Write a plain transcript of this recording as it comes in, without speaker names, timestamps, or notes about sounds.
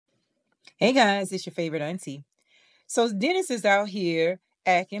Hey guys, it's your favorite auntie. So Dennis is out here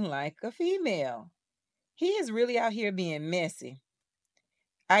acting like a female. He is really out here being messy.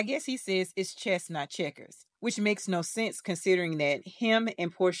 I guess he says it's chess, not checkers, which makes no sense considering that him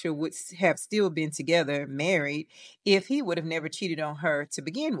and Portia would have still been together, married, if he would have never cheated on her to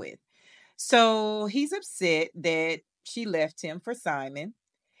begin with. So he's upset that she left him for Simon.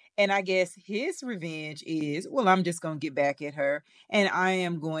 And I guess his revenge is, well, I'm just going to get back at her. And I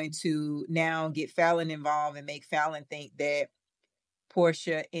am going to now get Faylin involved and make Faylin think that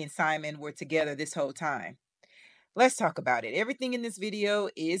Portia and Simon were together this whole time. Let's talk about it. Everything in this video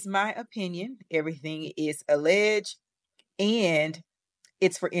is my opinion. Everything is alleged. And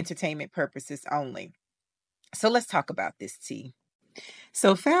it's for entertainment purposes only. So let's talk about this, T.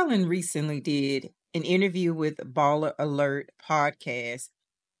 So Faylin recently did an interview with Baller Alert podcast.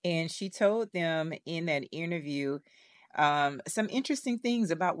 And she told them in that interview some interesting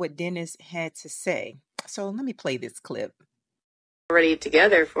things about what Dennis had to say. So let me play this clip. Already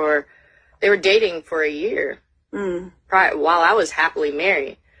together they were dating for a year while I was happily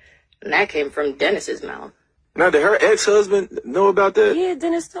married. And that came from Dennis's mouth. Now, did her ex-husband know about that? Yeah,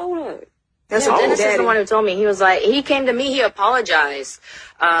 Dennis told her. Dennis is the one who told me. He was like, he came to me, he apologized.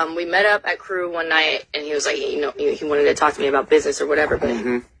 We met up at Crew one night, and he was like, he wanted to talk to me about business or whatever,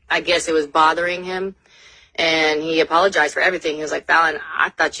 but I guess it was bothering him, and he apologized for everything. He was like, Faylin, I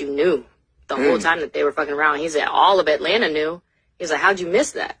thought you knew the whole time that they were fucking around. He said, all of Atlanta knew. He was like, how'd you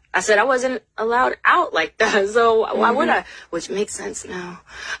miss that? I said, I wasn't allowed out like that, so why would I? Which makes sense now.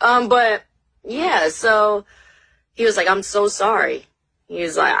 But, yeah, so he was like, I'm so sorry. He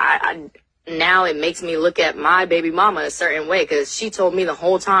was like, now it makes me look at my baby mama a certain way, because she told me the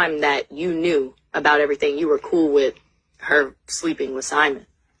whole time that you knew about everything. You were cool with her sleeping with Simon.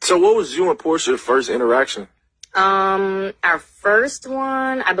 So what was you and Portia's first interaction? Our first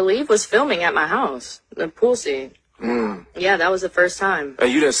one, I believe, was filming at my house, the pool scene. Yeah, that was the first time.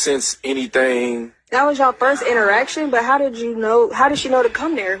 And you didn't sense anything? That was y'all first interaction, but how did she know to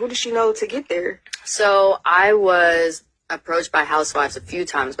come there? Who did she know to get there? So I was approached by housewives a few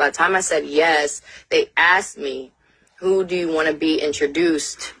times. By the time I said yes, they asked me, who do you want to be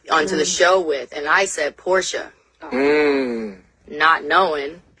introduced onto the show with? And I said Portia. Not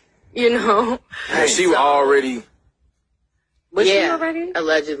knowing, And she was already... Was she already?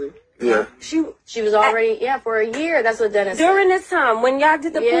 Allegedly. Yeah. She was already, for a year. That's what Dennis said. During this time, when y'all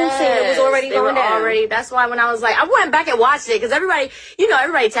did the pool scene, it was already going down. That's why when I was like, I went back and watched it, because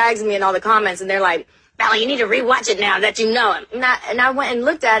everybody tags me in all the comments, and they're like, Faylin, you need to rewatch it now that you know it. And I went and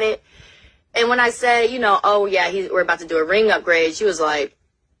looked at it, and when I said, oh yeah, we're about to do a ring upgrade, she was like,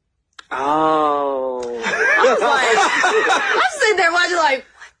 oh. I was like, I'm sitting there watching like,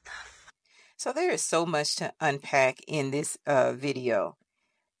 what the fuck? So there is so much to unpack in this video.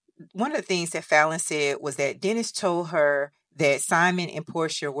 One of the things that Faylin said was that Dennis told her that Simon and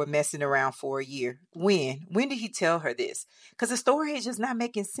Portia were messing around for a year. When? When did he tell her this? Because the story is just not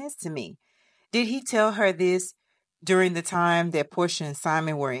making sense to me. Did he tell her this during the time that Portia and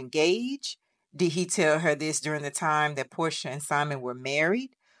Simon were engaged? Did he tell her this during the time that Portia and Simon were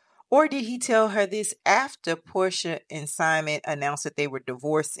married? Or did he tell her this after Portia and Simon announced that they were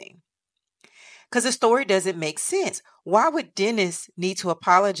divorcing? Because the story doesn't make sense. Why would Dennis need to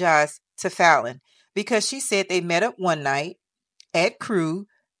apologize to Faylin? Because she said they met up one night at Crew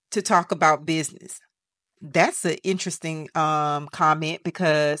to talk about business. That's an interesting comment,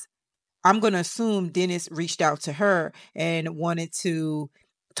 because I'm going to assume Dennis reached out to her and wanted to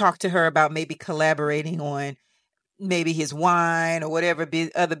talk to her about maybe collaborating on maybe his wine or whatever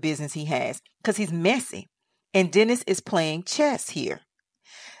other business he has, because he's messy. And Dennis is playing chess here.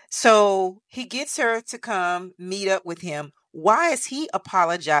 So he gets her to come meet up with him. Why is he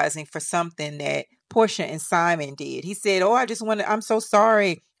apologizing for something that Portia and Simon did? He said, I'm so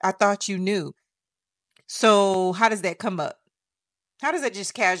sorry. I thought you knew. So how does that come up? How does that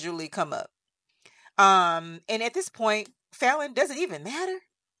just casually come up? And at this point, Faylin, does it even matter?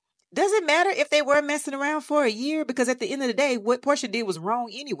 Does it matter if they were messing around for a year? Because at the end of the day, what Portia did was wrong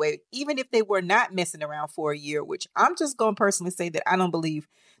anyway, even if they were not messing around for a year, which I'm just going to personally say that I don't believe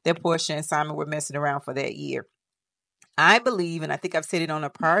that Portia and Simon were messing around for that year. I believe, and I think I've said it on a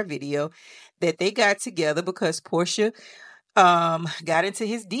prior video, that they got together because Portia got into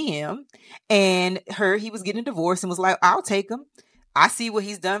his DM and heard he was getting divorced and was like, I'll take him. I see what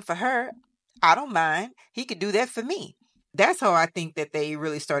he's done for her. I don't mind. He could do that for me. That's how I think that they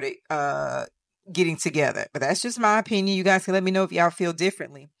really started getting together. But that's just my opinion. You guys can let me know if y'all feel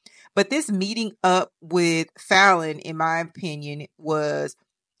differently. But this meeting up with Faylin, in my opinion, was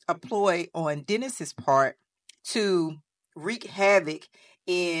a ploy on Dennis's part to wreak havoc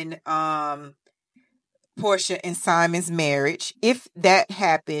in Portia and Simon's marriage. If that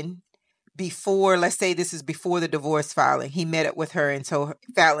happened before, let's say this is before the divorce filing, he met up with her and told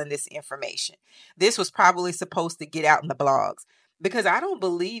Faylin this information. This was probably supposed to get out in the blogs, because I don't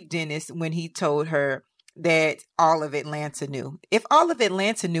believe Dennis when he told her that all of Atlanta knew. If all of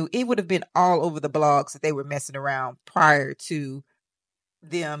Atlanta knew, it would have been all over the blogs that they were messing around prior to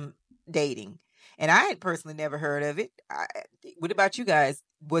them dating. And I had personally never heard of it. What about you guys?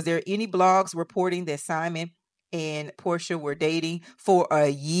 Was there any blogs reporting that Simon and Portia were dating for a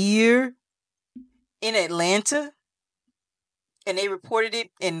year in Atlanta? And they reported it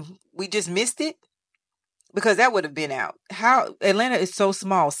and we just missed it? Because that would have been out. How Atlanta is so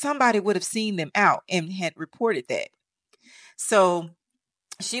small. Somebody would have seen them out and had reported that. So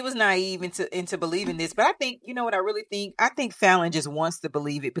she was naive into believing this, but I think, you know what I really think? I think Faylin just wants to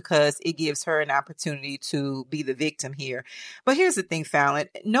believe it because it gives her an opportunity to be the victim here. But here's the thing, Faylin,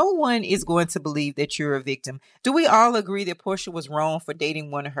 no one is going to believe that you're a victim. Do we all agree that Portia was wrong for dating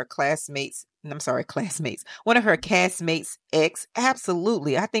one of her classmates, one of her castmates' ex?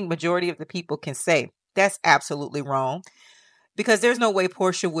 Absolutely. I think majority of the people can say that's absolutely wrong, because there's no way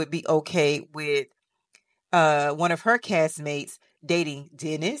Portia would be okay with one of her castmates dating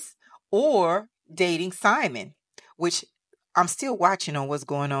Dennis or dating Simon, which I'm still watching on what's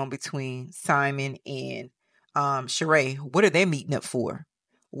going on between Simon and Sheree. What are they meeting up for?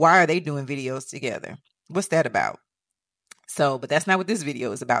 Why are they doing videos together? What's that about? So, but that's not what this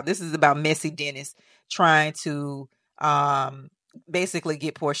video is about. This is about messy Dennis trying to basically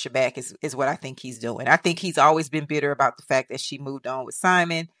get Portia back is what I think he's doing. I think he's always been bitter about the fact that she moved on with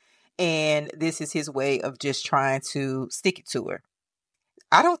Simon, and this is his way of just trying to stick it to her.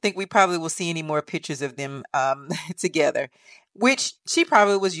 I don't think we probably will see any more pictures of them together, which she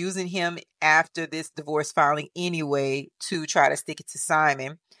probably was using him after this divorce filing anyway to try to stick it to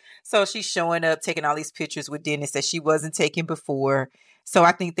Simon. So she's showing up, taking all these pictures with Dennis that she wasn't taking before. So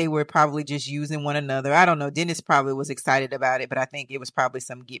I think they were probably just using one another. I don't know. Dennis probably was excited about it, but I think it was probably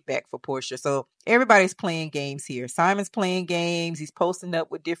some get back for Portia. So everybody's playing games here. Simon's playing games. He's posting up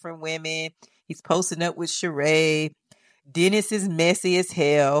with different women. He's posting up with Sheree. Dennis is messy as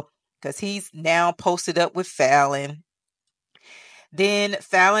hell because he's now posted up with Faylin. Then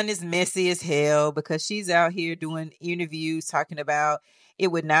Faylin is messy as hell because she's out here doing interviews talking about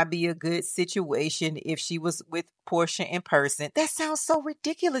it would not be a good situation if she was with Portia in person. That sounds so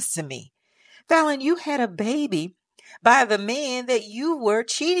ridiculous to me. Faylin, you had a baby by the man that you were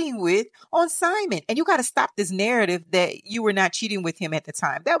cheating with on Simon. And you got to stop this narrative that you were not cheating with him at the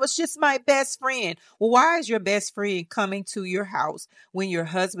time. That was just my best friend. Well, why is your best friend coming to your house when your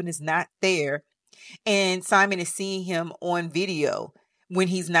husband is not there? And Simon is seeing him on video when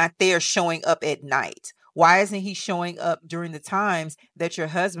he's not there, showing up at night. Why isn't he showing up during the times that your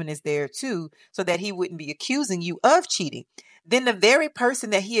husband is there too, so that he wouldn't be accusing you of cheating? Then the very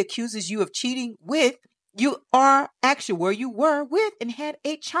person that he accuses you of cheating with, you are actually where you were with and had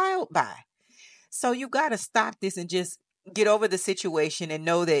a child by. So you got to stop this and just get over the situation and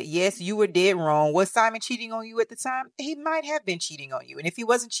know that, yes, you were dead wrong. Was Simon cheating on you at the time? He might have been cheating on you. And if he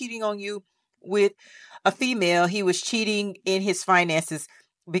wasn't cheating on you with a female, he was cheating in his finances,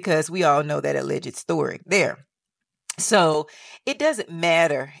 because we all know that alleged story there. So it doesn't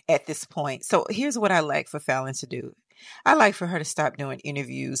matter at this point. So here's what I like for Faylin to do. I like for her to stop doing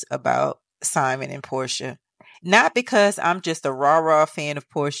interviews about Simon and Portia. Not because I'm just a rah-rah fan of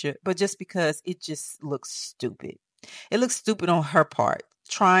Portia, but just because it just looks stupid. It looks stupid on her part,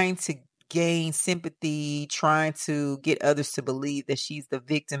 trying to gain sympathy, trying to get others to believe that she's the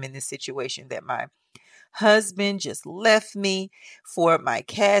victim in this situation, that my husband just left me for my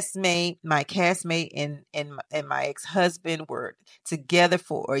castmate. My castmate and my ex-husband were together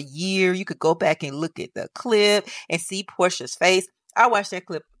for a year. You could go back and look at the clip and see Portia's face. I watched that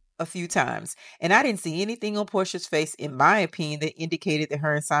clip a few times, and I didn't see anything on Portia's face, in my opinion, that indicated that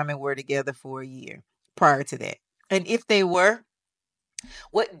her and Simon were together for a year prior to that. And if they were,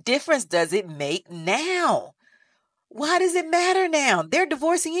 what difference does it make now? Why does it matter now? They're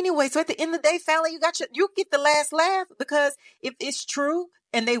divorcing anyway. So at the end of the day, Faylin, you get the last laugh, because if it's true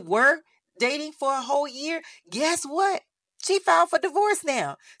and they were dating for a whole year, guess what? She filed for divorce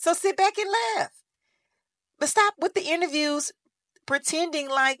now. So sit back and laugh. But stop with the interviews pretending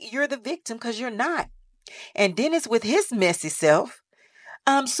like you're the victim, because you're not. And Dennis with his messy self,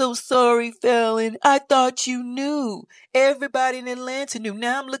 I'm so sorry, Faylin. I thought you knew. Everybody in Atlanta knew.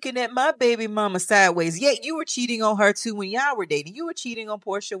 Now I'm looking at my baby mama sideways. Yeah, you were cheating on her too when y'all were dating. You were cheating on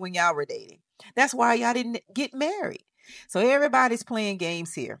Portia when y'all were dating. That's why y'all didn't get married. So everybody's playing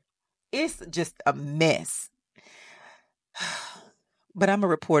games here. It's just a mess. but I'm gonna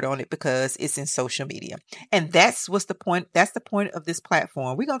report on it because it's in social media. And that's what's the point. That's the point of this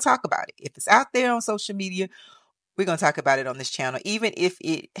platform. We're gonna talk about it. If it's out there on social media, we're gonna talk about it on this channel, even if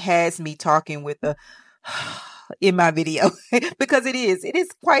it has me talking with a in my video, because it is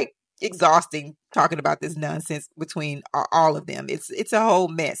quite exhausting talking about this nonsense between all of them. It's a whole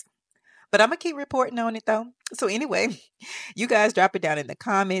mess. But I'm gonna keep reporting on it though. So anyway, you guys drop it down in the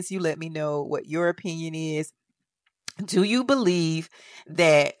comments. You let me know what your opinion is. Do you believe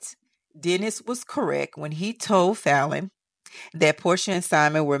that Dennis was correct when he told Faylin that Portia and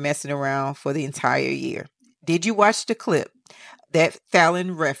Simon were messing around for the entire year? Did you watch the clip that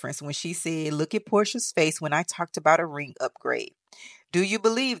Faylin referenced when she said, "Look at Portia's face when I talked about a ring upgrade"? Do you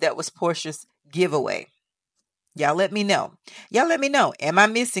believe that was Portia's giveaway? Y'all let me know. Y'all let me know. Am I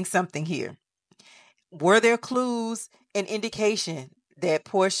missing something here? Were there clues and indication that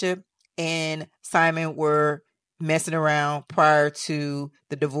Portia and Simon were messing around prior to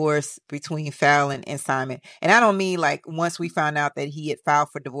the divorce between Faylin and Simon? And I don't mean like once we found out that he had filed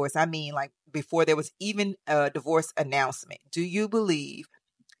for divorce. I mean like before there was even a divorce announcement. Do you believe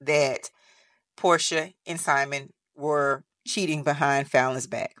that Portia and Simon were cheating behind Fallon's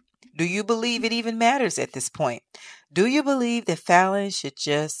back? Do you believe it even matters at this point? Do you believe that Faylin should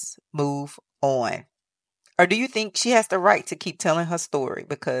just move on? Or do you think she has the right to keep telling her story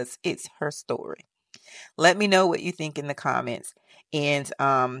because it's her story? Let me know what you think in the comments. And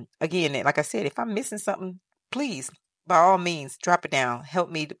again, like I said, if I'm missing something, please, by all means, drop it down. Help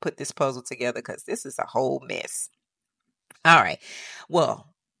me to put this puzzle together because this is a whole mess. All right.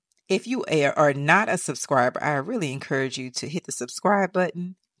 Well, if you are not a subscriber, I really encourage you to hit the subscribe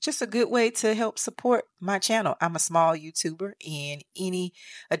button. Just a good way to help support my channel. I'm a small YouTuber and any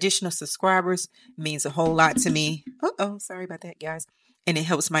additional subscribers means a whole lot to me. Sorry about that, guys. And it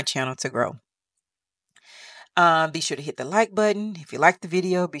helps my channel to grow. Be sure to hit the like button. If you like the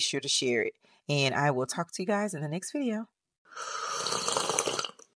video, be sure to share it. And I will talk to you guys in the next video.